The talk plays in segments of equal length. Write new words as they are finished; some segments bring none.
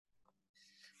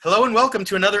Hello and welcome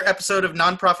to another episode of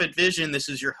Nonprofit Vision. This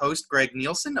is your host, Greg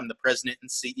Nielsen. I'm the president and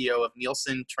CEO of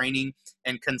Nielsen Training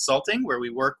and Consulting, where we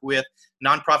work with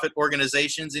nonprofit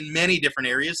organizations in many different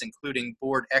areas, including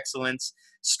board excellence,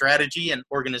 strategy, and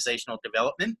organizational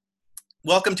development.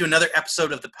 Welcome to another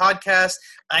episode of the podcast.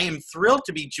 I am thrilled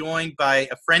to be joined by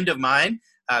a friend of mine,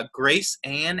 Grace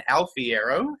Ann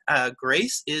Alfiero.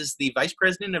 Grace is the Vice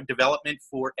President of Development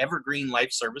for Evergreen Life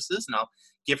Services, and I'll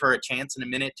give her a chance in a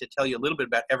minute to tell you a little bit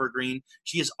about Evergreen.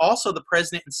 She is also the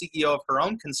president and CEO of her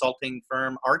own consulting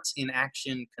firm, Arts in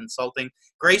Action Consulting.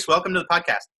 Grace, welcome to the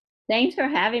podcast. Thanks for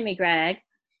having me, Greg.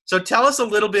 So tell us a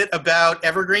little bit about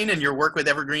Evergreen and your work with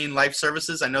Evergreen Life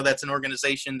Services. I know that's an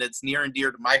organization that's near and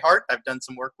dear to my heart. I've done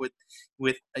some work with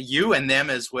you and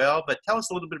them as well, but tell us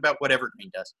a little bit about what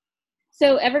Evergreen does.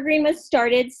 So Evergreen was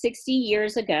started 60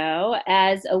 years ago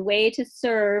as a way to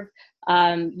serve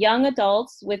young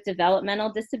adults with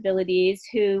developmental disabilities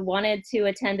who wanted to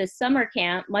attend a summer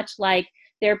camp, much like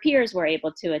their peers were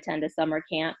able to attend a summer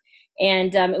camp.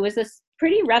 And it was a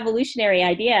pretty revolutionary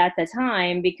idea at the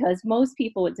time because most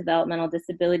people with developmental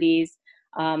disabilities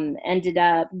ended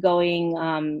up going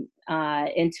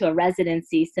into a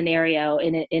residency scenario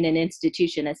in an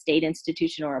institution, a state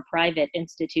institution or a private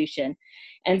institution.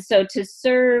 And so to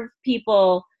serve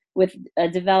people with a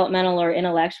developmental or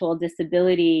intellectual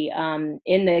disability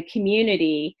in the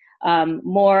community,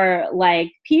 more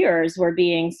like peers were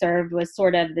being served, was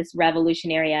sort of this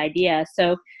revolutionary idea.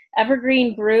 So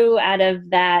Evergreen grew out of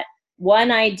that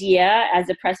one idea as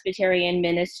a Presbyterian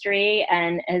ministry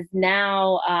and is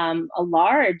now a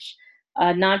large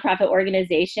nonprofit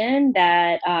organization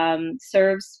that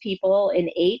serves people in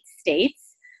 8 states.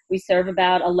 We serve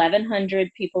about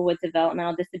 1,100 people with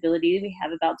developmental disabilities. We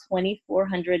have about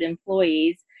 2,400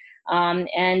 employees,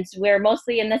 and we're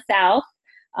mostly in the South,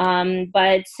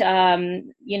 but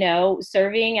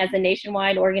serving as a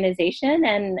nationwide organization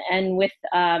and with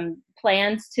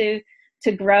plans to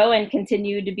grow and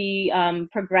continue to be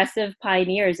progressive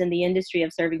pioneers in the industry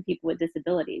of serving people with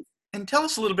disabilities. And tell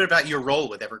us a little bit about your role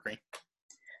with Evergreen.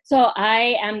 So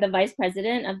I am the Vice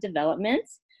President of Development,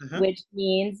 which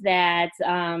means that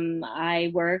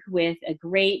I work with a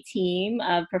great team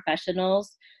of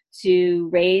professionals to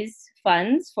raise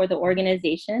funds for the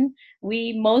organization.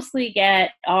 We mostly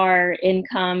get our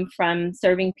income from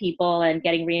serving people and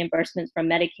getting reimbursements from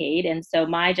Medicaid. And so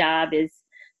my job is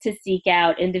to seek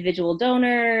out individual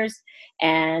donors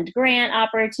and grant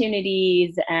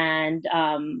opportunities and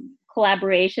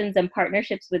collaborations and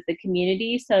partnerships with the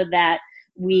community so that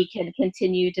we can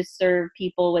continue to serve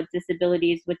people with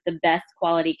disabilities with the best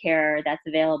quality care that's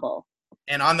available.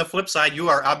 And on the flip side, you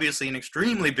are obviously an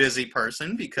extremely busy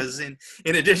person because in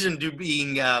addition to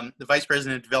being the Vice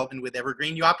President of Development with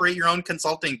Evergreen, you operate your own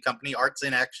consulting company, Arts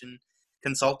in Action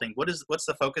Consulting. What's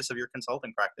the focus of your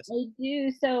consulting practice? I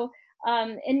do. So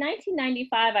in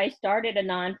 1995, I started a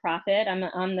nonprofit.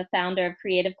 I'm the founder of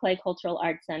Creative Clay Cultural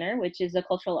Arts Center, which is a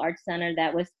cultural arts center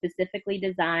that was specifically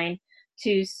designed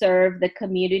to serve the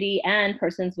community and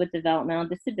persons with developmental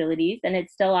disabilities. And it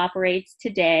still operates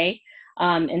today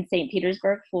in St.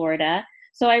 Petersburg, Florida.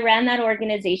 So I ran that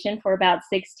organization for about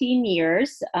 16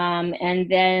 years and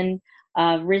then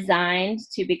resigned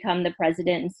to become the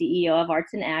president and CEO of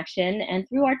Arts in Action. And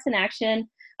through Arts in Action,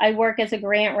 I work as a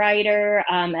grant writer,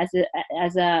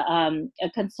 as a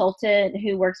consultant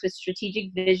who works with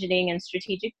strategic visioning and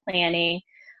strategic planning.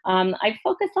 I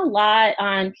focus a lot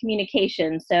on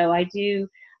communication. So I do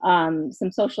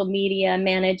some social media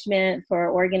management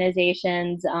for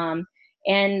organizations.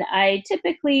 And I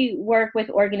typically work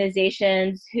with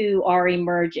organizations who are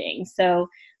emerging. So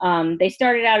they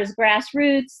started out as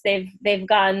grassroots, they've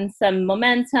gotten some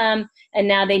momentum, and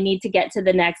now they need to get to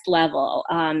the next level.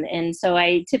 And so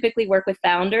I typically work with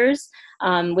founders,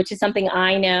 which is something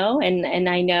I know, and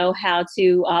I know how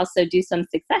to also do some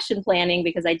succession planning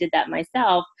because I did that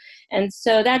myself. And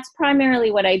so that's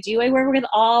primarily what I do. I work with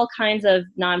all kinds of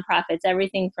nonprofits,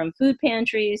 everything from food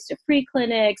pantries to free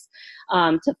clinics,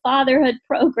 to fatherhood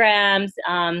programs,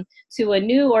 to a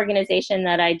new organization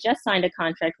that I just signed a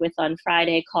contract with on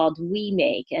Friday called We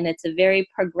Make. And it's a very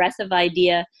progressive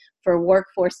idea for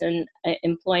workforce and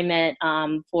employment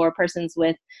for persons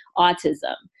with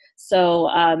autism. So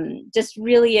just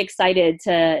really excited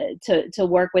to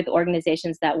work with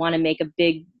organizations that want to make a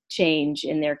big change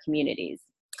in their communities.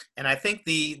 And I think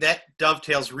that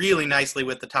dovetails really nicely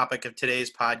with the topic of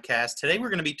today's podcast. Today we're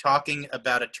going to be talking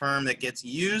about a term that gets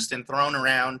used and thrown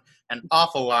around an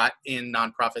awful lot in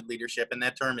nonprofit leadership, and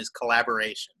that term is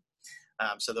collaboration.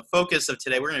 So the focus of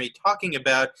today, we're going to be talking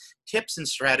about tips and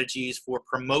strategies for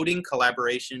promoting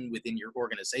collaboration within your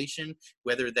organization,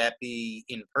 whether that be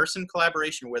in-person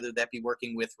collaboration or whether that be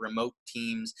working with remote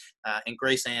teams. And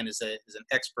Grace Ann is an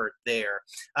expert there.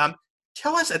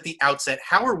 Tell us at the outset,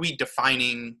 how are we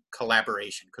defining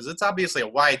collaboration? Because it's obviously a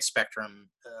wide spectrum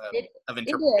of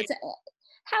interpretation. It is.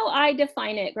 How I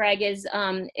define it, Greg, is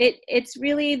it's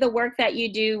really the work that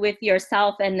you do with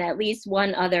yourself and at least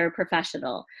one other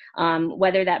professional,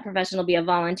 whether that professional be a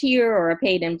volunteer or a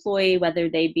paid employee, whether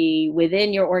they be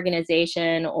within your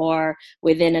organization or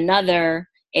within another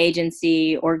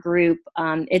agency or group.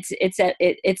 It's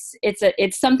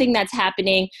something that's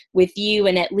happening with you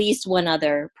and at least one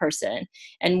other person.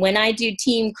 And when I do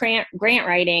team grant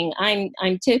writing,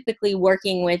 I'm typically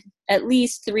working with at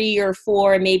least 3 or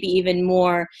 4, maybe even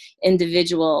more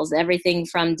individuals, everything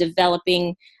from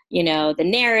developing, the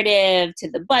narrative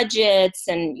to the budgets.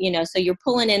 And, so you're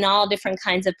pulling in all different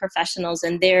kinds of professionals,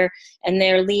 and they're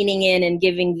leaning in and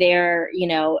giving their,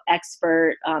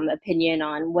 expert opinion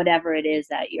on whatever it is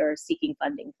that you're seeking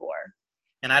funding for.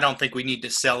 And I don't think we need to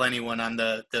sell anyone on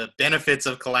the benefits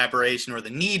of collaboration or the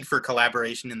need for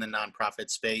collaboration in the nonprofit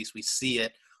space. We see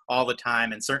it all the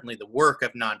time, and certainly the work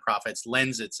of nonprofits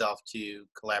lends itself to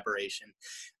collaboration.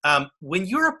 When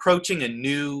you're approaching a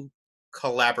new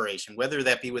collaboration, whether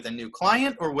that be with a new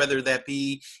client or whether that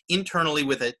be internally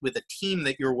with a team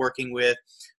that you're working with,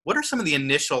 what are some of the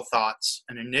initial thoughts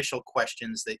and initial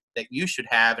questions that you should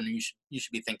have and you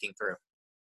should be thinking through?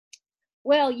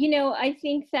 Well, I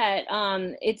think that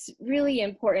it's really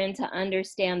important to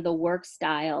understand the work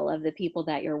style of the people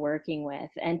that you're working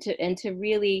with, and to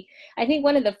really, I think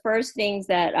one of the first things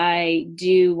that I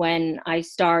do when I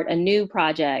start a new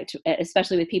project,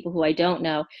 especially with people who I don't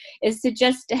know, is to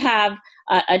just have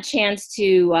a chance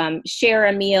to share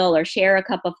a meal or share a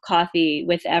cup of coffee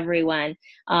with everyone,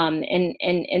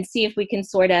 and see if we can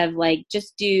sort of like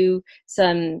just do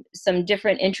some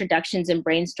different introductions and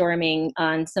brainstorming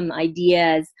on some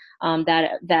ideas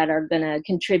that are going to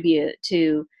contribute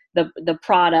to the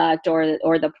product or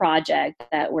the project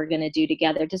that we're going to do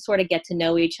together, to sort of get to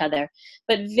know each other.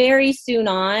 But very soon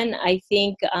on, I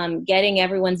think getting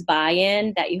everyone's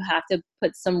buy-in, that you have to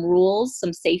put some rules,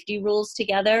 some safety rules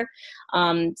together,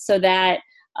 so that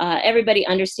everybody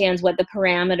understands what the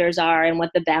parameters are and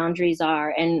what the boundaries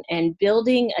are, and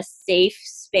building a safe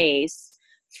space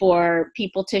for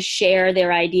people to share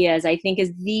their ideas, I think,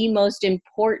 is the most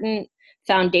important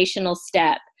foundational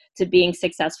step to being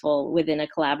successful within a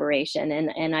collaboration.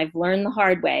 And I've learned the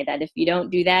hard way that if you don't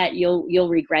do that, you'll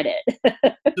regret it.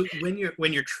 So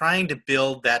when you're trying to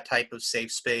build that type of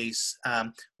safe space,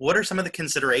 what are some of the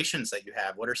considerations that you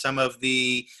have? What are some of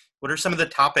the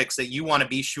topics that you want to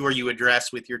be sure you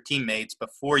address with your teammates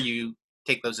before you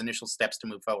take those initial steps to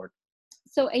move forward?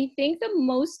 So I think the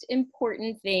most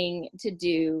important thing to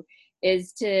do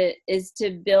is to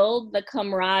build the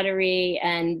camaraderie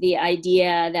and the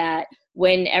idea that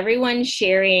when everyone's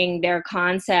sharing their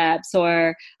concepts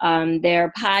or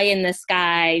their pie in the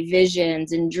sky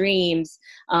visions and dreams,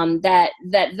 that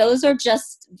those are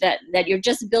just that you're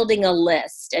just building a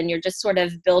list, and you're just sort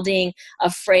of building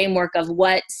a framework of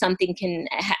what something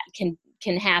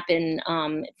can happen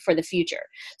for the future.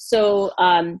 So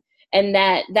and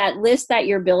that list that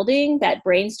you're building, that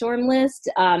brainstorm list,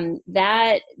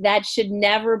 that should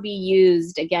never be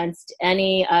used against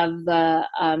any of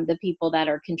the people that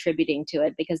are contributing to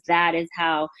it, because that is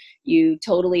how you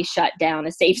totally shut down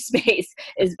a safe space,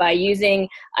 is by using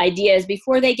ideas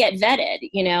before they get vetted.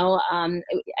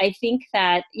 I think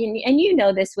that,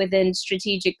 and this within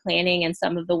strategic planning and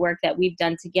some of the work that we've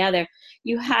done together,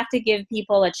 you have to give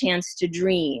people a chance to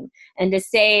dream and to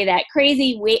say that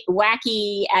crazy,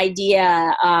 wacky idea,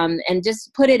 and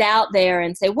just put it out there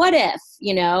and say, what if,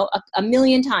 a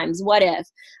million times, what if,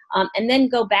 and then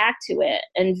go back to it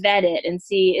and vet it and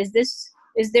see,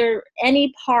 is there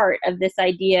any part of this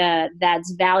idea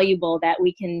that's valuable that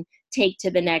we can take to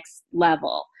the next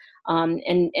level,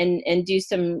 and do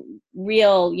some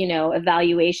real,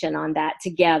 evaluation on that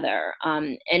together.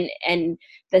 And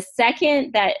the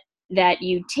second that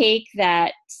you take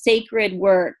that sacred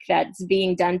work that's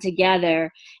being done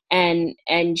together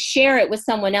and share it with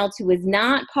someone else who is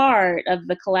not part of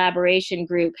the collaboration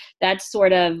group, that's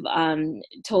sort of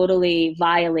totally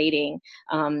violating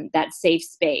that safe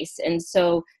space. And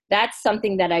so that's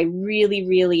something that I really,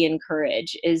 really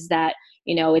encourage, is that,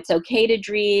 it's okay to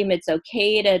dream. It's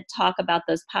okay to talk about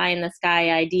those pie in the sky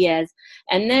ideas.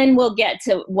 And then we'll get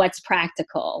to what's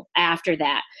practical after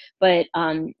that. But,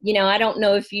 I don't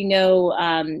know if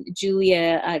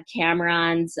Julia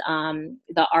Cameron's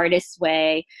The Artist's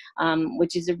Way,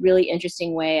 which is a really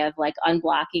interesting way of like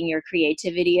unblocking your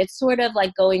creativity. It's sort of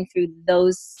like going through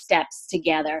those steps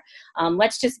together.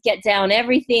 Let's just get down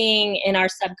everything in our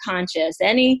subconscious,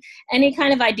 any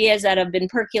kind of ideas that have been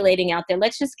percolating out there.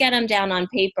 Let's just get them down on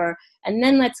paper, and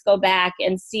then let's go back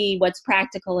and see what's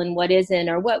practical and what isn't,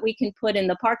 or what we can put in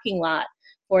the parking lot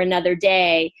for another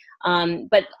day.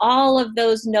 But all of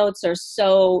those notes are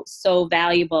so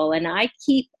valuable. And I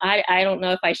don't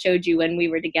know if I showed you when we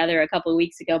were together a couple of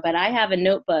weeks ago, but I have a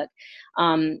notebook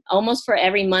almost for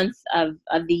every month of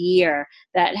the year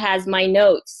that has my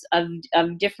notes of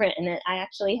different, and I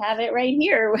actually have it right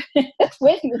here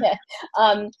with me,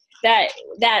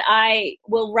 that I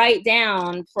will write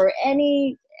down for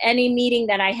any meeting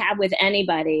that I have with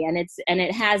anybody. And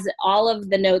it has all of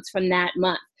the notes from that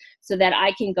month, so that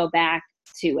I can go back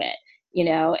to it,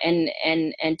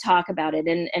 and talk about it.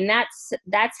 And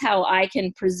that's how I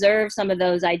can preserve some of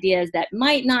those ideas that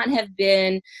might not have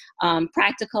been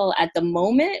practical at the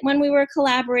moment when we were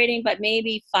collaborating, but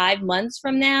maybe 5 months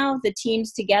from now, the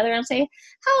team's together and say,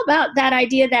 how about that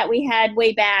idea that we had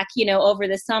way back, over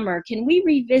the summer? Can we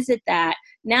revisit that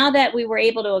now that we were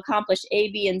able to accomplish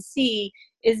A, B, and C?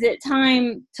 Is it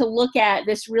time to look at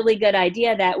this really good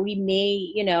idea that we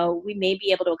may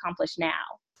be able to accomplish now?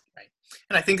 Right.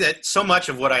 And I think that so much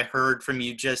of what I heard from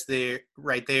you just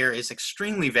right there is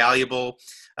extremely valuable.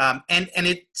 And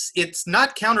it's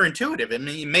not counterintuitive. I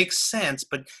mean, it makes sense,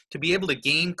 but to be able to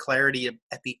gain clarity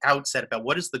at the outset about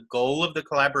what is the goal of the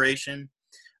collaboration,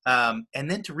 and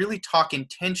then to really talk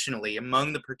intentionally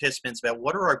among the participants about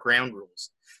what are our ground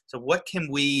rules. So what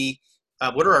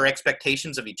are our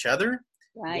expectations of each other?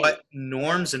 Right. What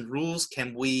norms and rules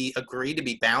can we agree to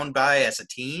be bound by as a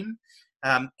team?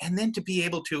 And then to be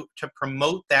able to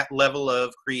promote that level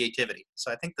of creativity. So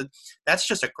I think that's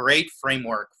just a great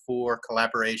framework for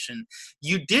collaboration.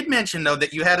 You did mention, though,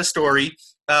 that you had a story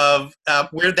of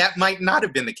where that might not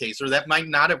have been the case, or that might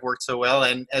not have worked so well.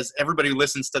 And as everybody who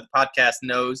listens to the podcast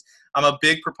knows, I'm a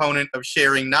big proponent of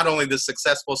sharing not only the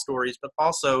successful stories, but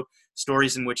also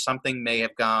stories in which something may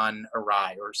have gone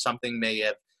awry, or something may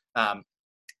have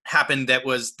happened that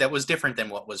was different than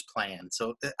what was planned.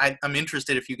 So I'm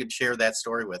interested if you could share that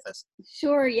story with us.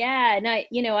 Sure. Yeah. And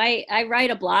I write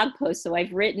a blog post, so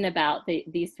I've written about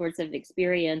these sorts of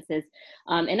experiences.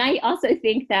 And I also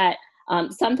think that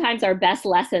sometimes our best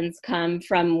lessons come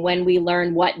from when we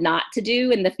learn what not to do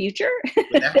in the future.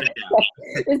 Without a doubt.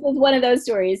 This is one of those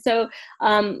stories. So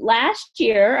last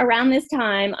year, around this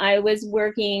time, I was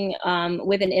working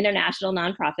with an international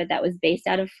nonprofit that was based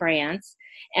out of France.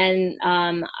 And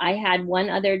I had one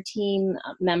other team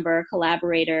member,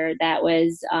 collaborator, that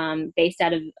was based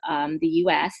out of the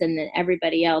US, and then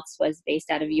everybody else was based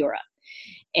out of Europe.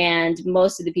 And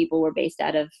most of the people were based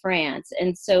out of France.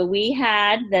 And so we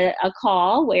had a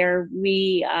call where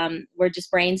we were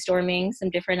just brainstorming some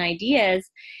different ideas.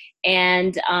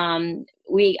 And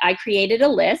I created a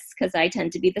list, because I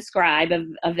tend to be the scribe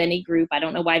of any group. I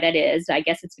don't know why that is. I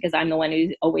guess it's because I'm the one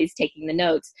who's always taking the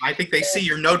notes. I think they see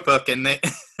your notebook and that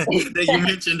you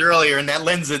mentioned earlier, and that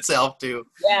lends itself to.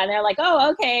 Yeah, and they're like,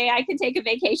 oh, okay, I can take a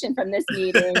vacation from this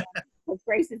meeting.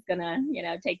 Grace is gonna,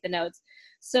 take the notes.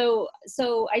 So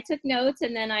I took notes,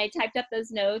 and then I typed up those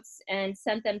notes and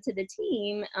sent them to the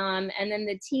team. And then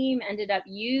the team ended up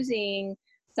using,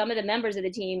 some of the members of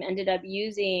the team ended up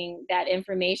using that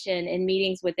information in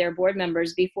meetings with their board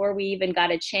members before we even got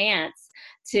a chance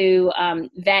to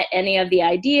vet any of the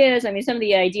ideas. I mean, some of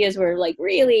the ideas were like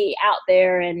really out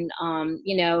there and,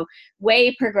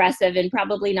 way progressive, and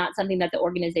probably not something that the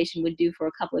organization would do for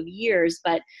a couple of years.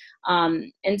 But,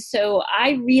 and so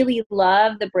I really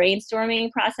love the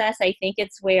brainstorming process. I think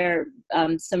it's where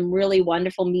some really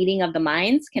wonderful meeting of the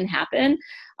minds can happen.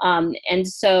 And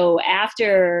so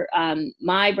after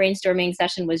my brainstorming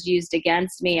session was used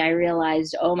against me, I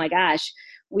realized, oh my gosh,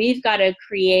 we've got to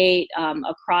create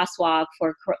a crosswalk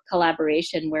for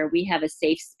collaboration where we have a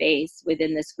safe space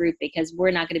within this group, because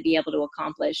we're not going to be able to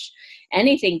accomplish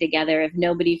anything together if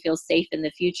nobody feels safe in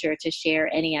the future to share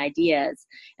any ideas.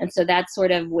 And so that's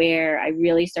sort of where I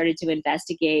really started to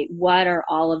investigate what are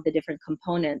all of the different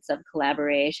components of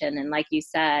collaboration. And like you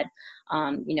said,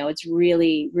 it's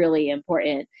really, really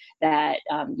important that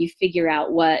you figure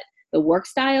out what the work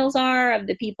styles are of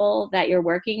the people that you're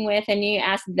working with, and you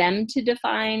ask them to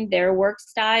define their work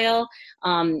style,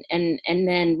 and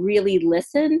then really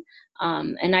listen.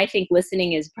 And I think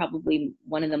listening is probably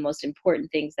one of the most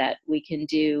important things that we can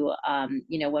do,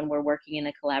 when we're working in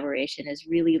a collaboration, is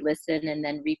really listen and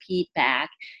then repeat back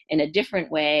in a different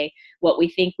way what we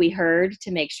think we heard,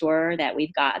 to make sure that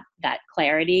we've got that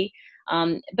clarity.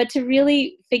 but to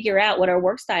really figure out what our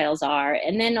work styles are.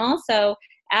 And then also,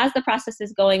 as the process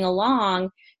is going along,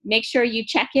 make sure you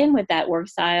check in with that work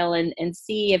style and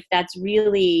see if that's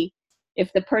really,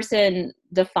 if the person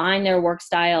defined their work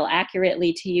style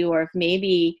accurately to you, or if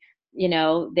maybe,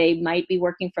 they might be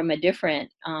working from a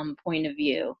different point of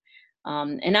view.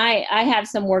 And I have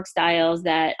some work styles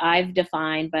that I've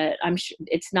defined, but I'm sure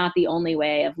it's not the only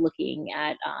way of looking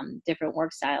at different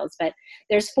work styles. But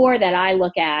there's four that I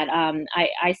look at.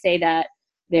 I say that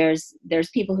there's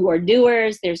people who are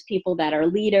doers, there's people that are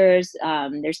leaders,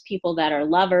 there's people that are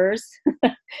lovers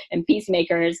and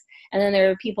peacemakers, and then there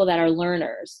are people that are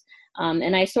learners.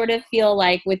 And I sort of feel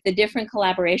like with the different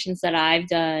collaborations that I've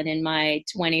done in my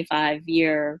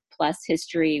 25-year plus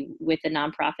history with the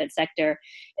nonprofit sector,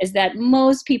 is that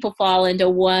most people fall into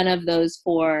one of those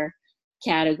four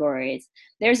categories.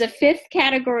 There's a fifth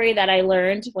category that I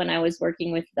learned when I was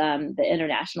working with the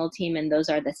international team, and those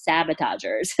are the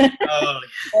sabotagers. Oh,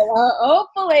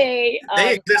 Hopefully.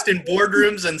 they exist in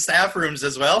boardrooms and staff rooms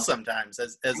as well sometimes,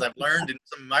 as I've learned in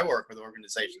some of my work with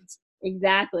organizations.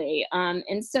 Exactly.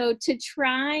 And so to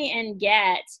try and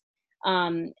get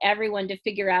everyone to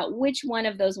figure out which one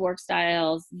of those work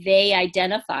styles they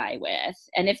identify with,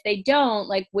 and if they don't,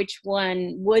 like which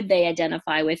one would they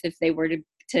identify with if they were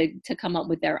to come up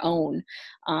with their own,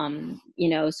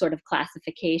 sort of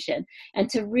classification, and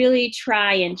to really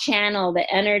try and channel the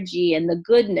energy and the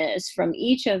goodness from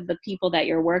each of the people that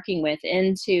you're working with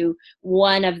into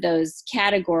one of those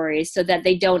categories so that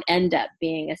they don't end up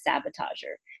being a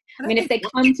sabotager. I mean, if they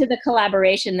come to the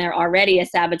collaboration, they're already a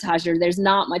sabotager. There's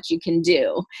not much you can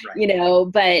do,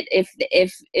 right. But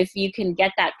if you can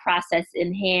get that process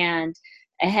in hand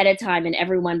ahead of time and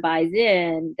everyone buys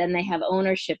in, then they have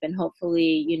ownership, and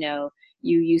hopefully,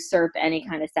 you usurp any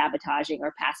kind of sabotaging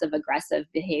or passive aggressive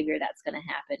behavior that's going to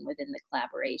happen within the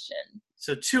collaboration.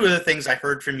 So two of the things I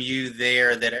heard from you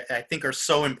there that I think are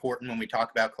so important when we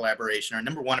talk about collaboration are,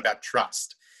 number one, about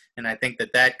trust. And I think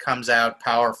that comes out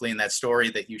powerfully in that story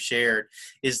that you shared,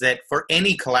 is that for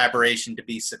any collaboration to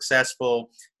be successful,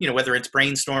 whether it's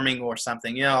brainstorming or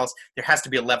something else, there has to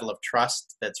be a level of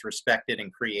trust that's respected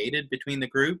and created between the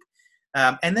group.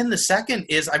 And then the second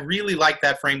is, I really like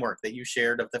that framework that you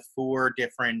shared of the four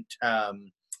different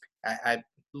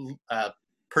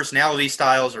personality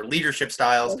styles or leadership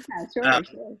styles. Yeah,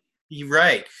 sure. You're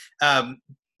right.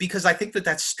 Because I think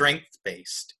that's strength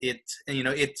based.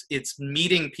 It's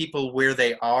meeting people where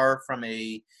they are from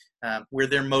where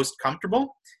they're most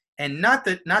comfortable, and not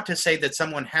to say that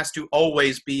someone has to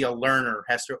always be a learner,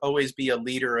 has to always be a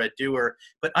leader, a doer,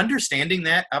 but understanding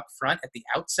that up front at the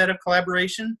outset of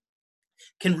collaboration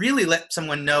can really let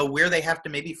someone know where they have to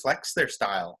maybe flex their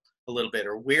style a little bit,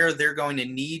 or where they're going to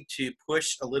need to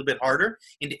push a little bit harder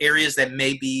into areas that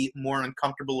may be more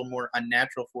uncomfortable or more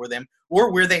unnatural for them,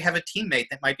 or where they have a teammate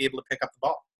that might be able to pick up the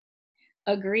ball.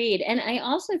 Agreed. And I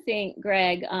also think,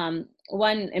 Greg,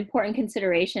 one important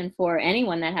consideration for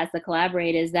anyone that has to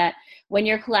collaborate is that when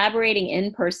you're collaborating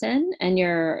in person and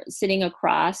you're sitting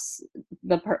across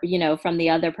from the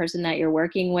other person that you're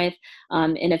working with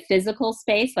in a physical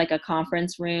space, like a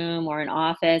conference room or an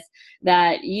office,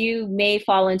 that you may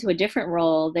fall into a different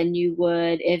role than you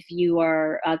would if you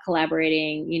are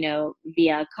collaborating,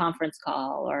 via conference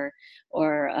call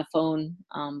or a phone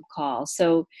call.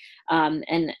 So,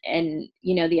 and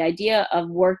the idea of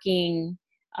working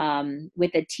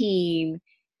with a team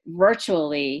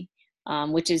virtually,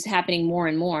 which is happening more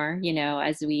and more,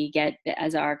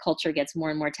 as our culture gets more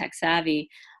and more tech savvy,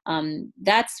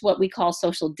 that's what we call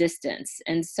social distance.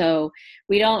 And so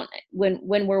we don't, when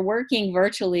we're working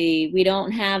virtually, we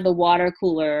don't have the water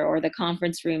cooler or the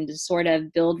conference room to sort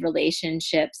of build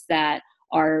relationships that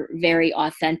are very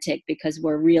authentic, because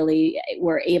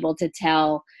we're able to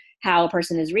tell how a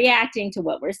person is reacting to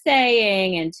what we're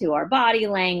saying and to our body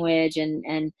language and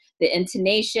the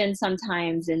intonation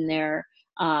sometimes in their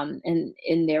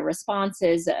in their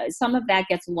responses. Some of that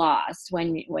gets lost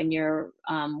when you're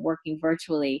working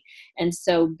virtually. And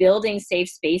so building safe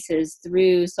spaces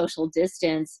through social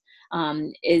distance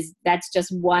that's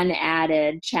just one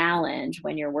added challenge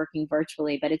when you're working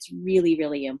virtually, but it's really,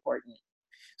 really important.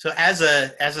 So as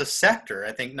a sector,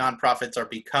 I think nonprofits are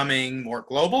becoming more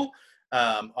global.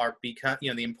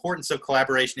 The importance of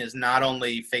collaboration is not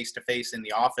only face to face in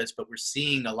the office, but we're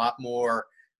seeing a lot more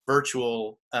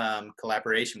virtual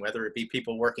collaboration, whether it be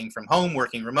people working from home,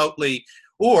 working remotely,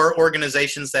 or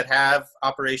organizations that have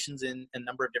operations in a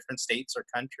number of different states or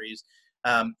countries.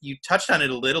 You touched on it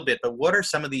a little bit, but what are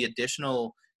some of the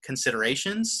additional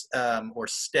considerations or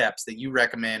steps that you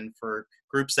recommend for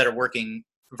groups that are working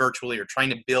virtually or trying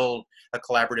to build a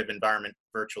collaborative environment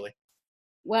virtually?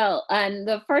 Well,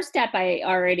 the first step I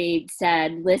already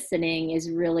said, listening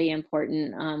is really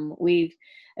important.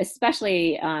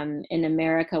 Especially in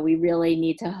America, we really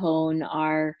need to hone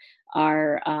our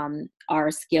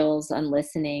skills on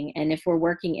listening. And if we're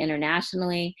working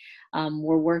internationally,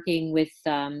 we're working with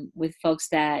folks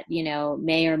that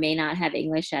may or may not have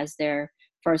English as their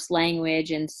first language,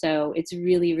 and so it's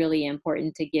really, really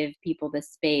important to give people the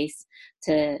space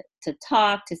to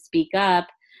talk, to speak up,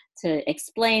 to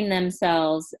explain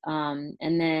themselves. And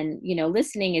then,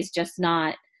 listening is just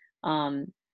not,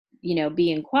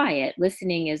 being quiet.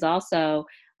 Listening is also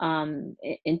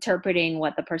interpreting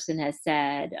what the person has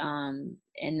said, and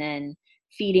then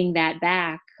feeding that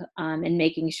back, and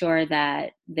making sure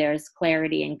that there's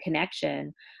clarity and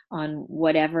connection on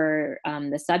whatever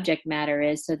the subject matter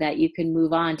is, so that you can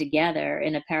move on together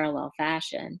in a parallel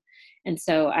fashion. And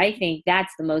so I think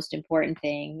that's the most important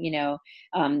thing,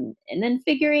 and then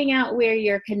figuring out where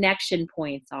your connection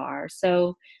points are.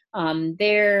 So um,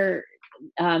 there,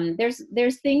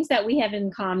 there's things that we have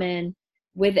in common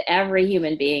with every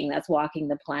human being that's walking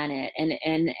the planet,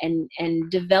 and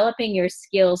developing your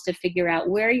skills to figure out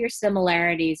where your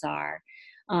similarities are.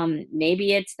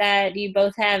 Maybe it's that you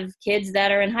both have kids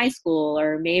that are in high school,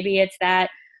 or maybe it's that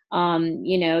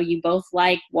you both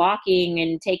like walking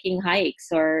and taking hikes,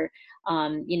 or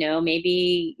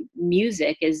maybe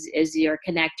music is your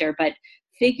connector. But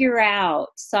figure out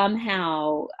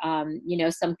somehow,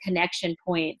 some connection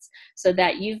points, so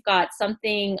that you've got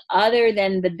something other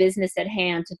than the business at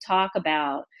hand to talk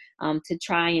about, to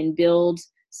try and build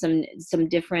some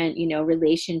different,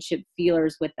 relationship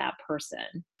feelers with that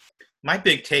person. My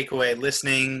big takeaway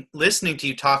listening to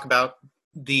you talk about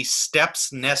the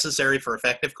steps necessary for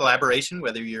effective collaboration,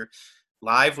 whether you're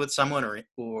live with someone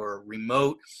or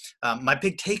remote. My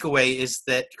big takeaway is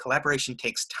that collaboration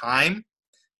takes time,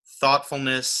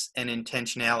 thoughtfulness, and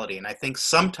intentionality. And I think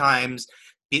sometimes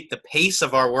the pace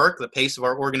of our work, the pace of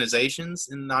our organizations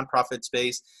in the nonprofit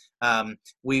space,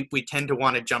 we tend to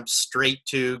want to jump straight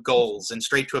to goals and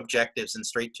straight to objectives and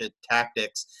straight to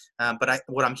tactics. But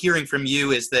what I'm hearing from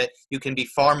you is that you can be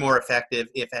far more effective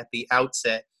if at the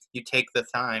outset you take the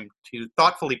time to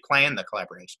thoughtfully plan the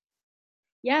collaboration.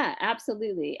 Yeah,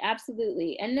 absolutely.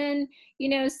 Absolutely. And then,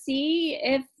 see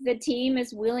if the team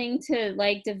is willing to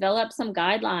like develop some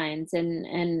guidelines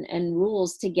and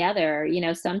rules together.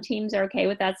 Some teams are okay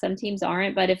with that, some teams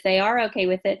aren't, but if they are okay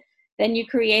with it, then you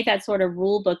create that sort of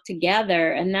rule book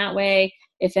together. And that way,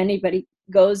 if anybody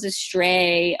goes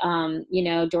astray,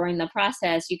 during the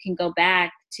process, you can go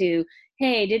back to,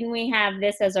 hey, didn't we have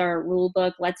this as our rule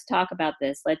book? Let's talk about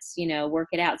this. Let's, work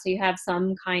it out. So you have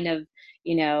some kind of,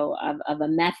 of a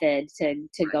method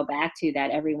to go back to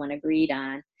that everyone agreed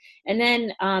on. And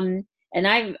then, and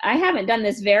I haven't done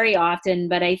this very often,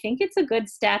 but I think it's a good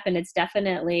step, and it's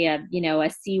definitely a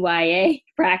CYA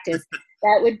practice.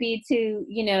 That would be to,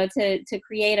 to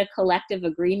create a collective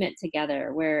agreement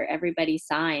together where everybody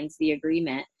signs the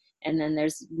agreement, and then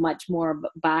there's much more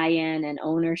buy-in and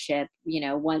ownership,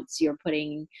 once you're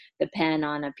putting the pen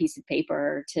on a piece of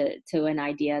paper to an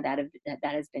idea that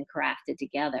has been crafted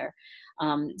together.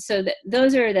 So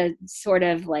those are the sort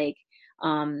of like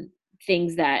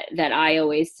things that I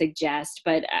always suggest.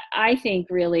 But I think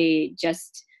really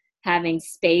just having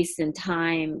space and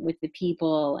time with the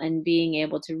people, and being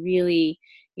able to really,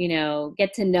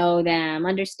 get to know them,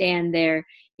 understand their,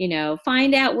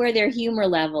 find out where their humor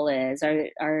level is.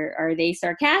 Are they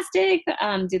sarcastic?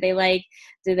 Do they like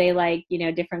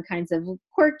different kinds of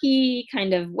quirky,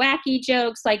 kind of wacky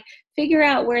jokes? Like, figure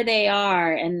out where they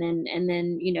are, and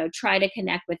then try to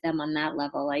connect with them on that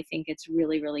level. I think it's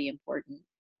really, really important.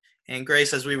 And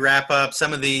Grace, as we wrap up,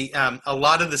 some of a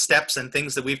lot of the steps and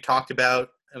things that we've talked about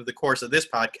over the course of this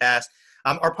podcast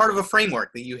are part of a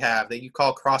framework that you have that you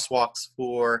call Crosswalks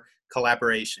for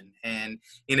Collaboration. And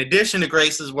in addition to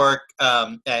Grace's work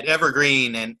at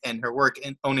Evergreen and her work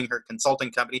in owning her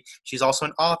consulting company, she's also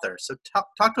an author. So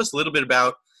talk to us a little bit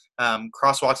about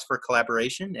Crosswalks for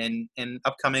Collaboration and an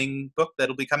upcoming book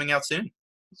that'll be coming out soon.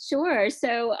 Sure.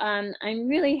 So I'm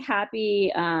really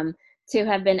happy to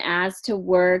have been asked to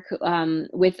work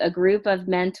with a group of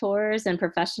mentors and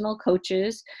professional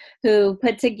coaches who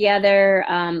put together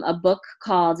a book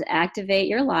called Activate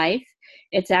Your Life.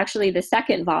 It's actually the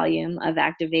second volume of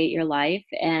Activate Your Life,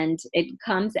 and it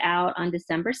comes out on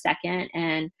December 2nd.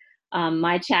 And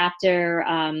my chapter,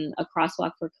 A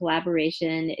Crosswalk for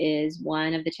Collaboration, is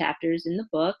one of the chapters in the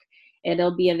book.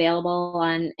 It'll be available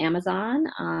on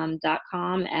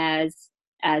Amazon.com as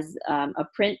a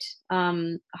print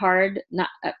hard, not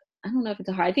I don't know if it's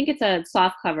a hard, I think it's a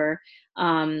soft cover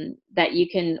that you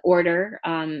can order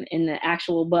in the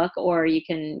actual book, or you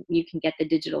can get the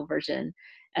digital version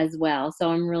as well.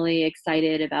 So I'm really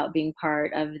excited about being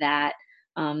part of that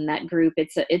group.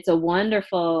 It's a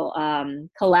wonderful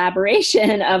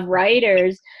collaboration of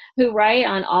writers who write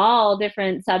on all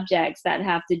different subjects that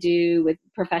have to do with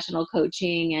professional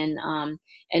coaching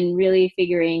and really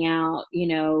figuring out,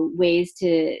 ways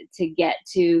to get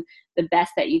to the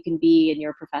best that you can be in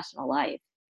your professional life.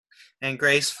 And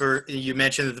Grace, you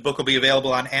mentioned that the book will be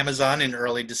available on Amazon in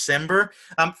early December.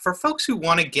 For folks who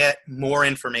want to get more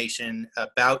information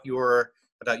about your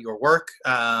work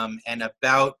and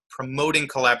about promoting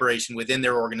collaboration within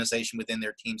their organization, within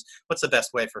their teams, what's the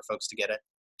best way for folks to get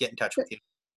in touch with you?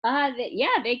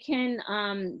 Yeah, they can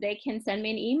send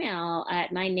me an email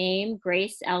at my name,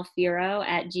 Grace Alfiero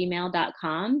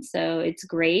 @gmail.com. So it's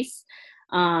Grace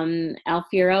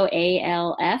Alfiero,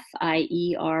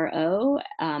 ALFIERO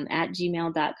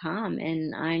 @gmail.com.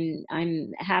 And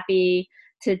I'm happy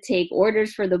to take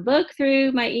orders for the book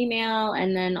through my email.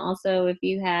 And then also, if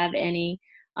you have any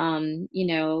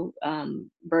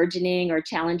burgeoning or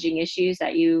challenging issues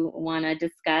that you want to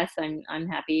discuss, I'm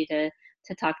happy to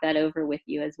talk that over with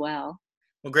you as well.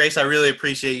 Well, Grace, I really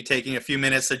appreciate you taking a few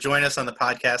minutes to join us on the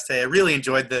podcast today. I really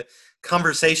enjoyed the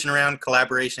conversation around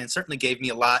collaboration, and certainly gave me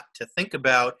a lot to think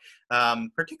about,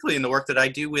 particularly in the work that I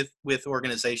do with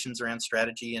organizations around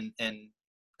strategy and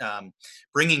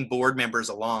bringing board members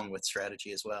along with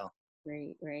strategy as well.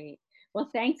 Great.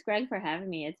 Well, thanks, Greg, for having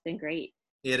me. It's been great.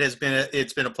 It's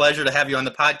been a pleasure to have you on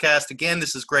the podcast. Again,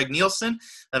 this is Greg Nielsen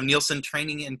of Nielsen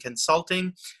Training and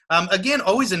Consulting. Again,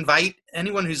 always invite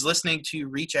anyone who's listening to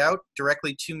reach out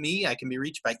directly to me. I can be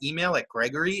reached by email at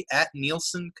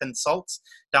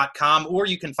gregory@nielsenconsults.com, or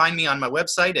you can find me on my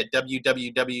website at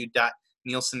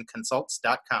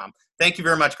www.nielsenconsults.com. Thank you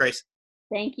very much, Grace.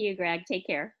 Thank you, Greg. Take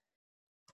care.